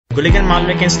Gooligan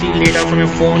Malware can steal data from your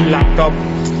phone, laptop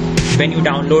when you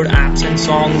download apps and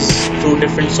songs through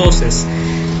different sources.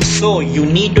 So you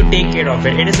need to take care of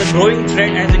it. It is a growing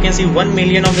threat. As you can see, 1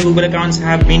 million of the Google accounts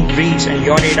have been breached, and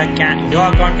your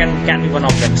account can be one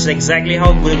of them. This is exactly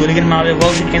how Gooligan Malware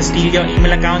works. It can steal your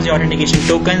email accounts, your authentication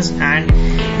tokens, and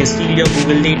can steal your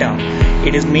Google data.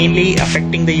 It is mainly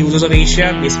affecting the users of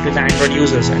Asia, basically the Android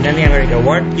users, and then the America.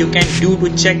 What you can do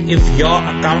to check if your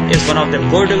account is one of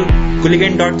them: go to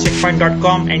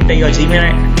gooligan.checkpoint.com, enter your Gmail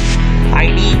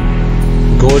ID,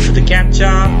 go to the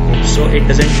CAPTCHA. So it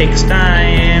doesn't take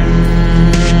time.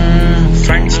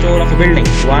 Front store of a building.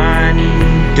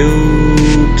 1,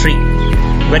 2, 3.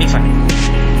 Verify.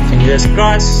 Fingers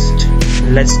crossed.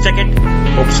 Let's check it.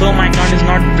 Hope so. My account is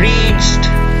not breached.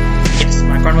 Yes,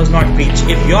 my account was not breached.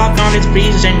 If your account is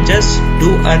breached, then just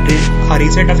do a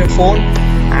reset of your phone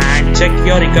and check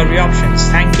your recovery options.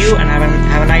 Thank you, and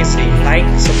have a nice day. Like,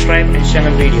 subscribe, and share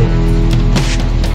my video.